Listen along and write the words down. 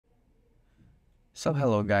So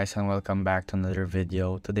hello guys and welcome back to another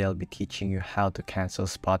video. Today I'll be teaching you how to cancel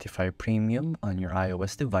Spotify Premium on your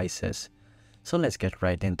iOS devices. So let's get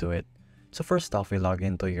right into it. So first off, we log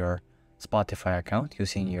into your Spotify account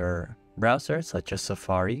using your browser such as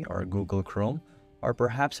Safari or Google Chrome, or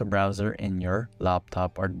perhaps a browser in your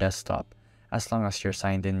laptop or desktop. As long as you're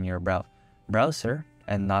signed in your browser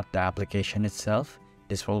and not the application itself,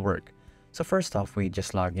 this will work. So first off, we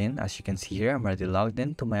just log in. As you can see here, I'm already logged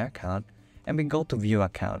into my account. And we go to view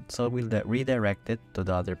account, so we'll redirect it to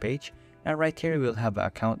the other page, and right here we'll have an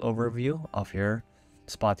account overview of your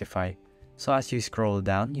Spotify. So as you scroll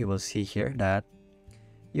down, you will see here that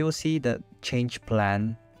you will see the change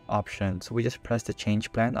plan option. So we just press the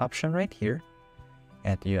change plan option right here,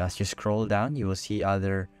 and as you scroll down, you will see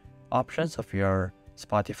other options of your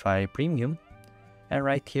Spotify Premium, and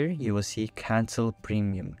right here you will see cancel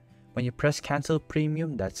premium. When you press cancel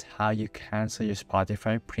premium, that's how you cancel your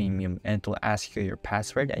Spotify Premium, and it will ask you your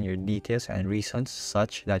password and your details and reasons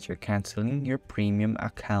such that you're canceling your premium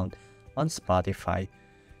account on Spotify.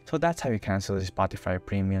 So that's how you cancel the Spotify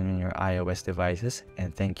Premium on your iOS devices,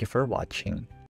 and thank you for watching.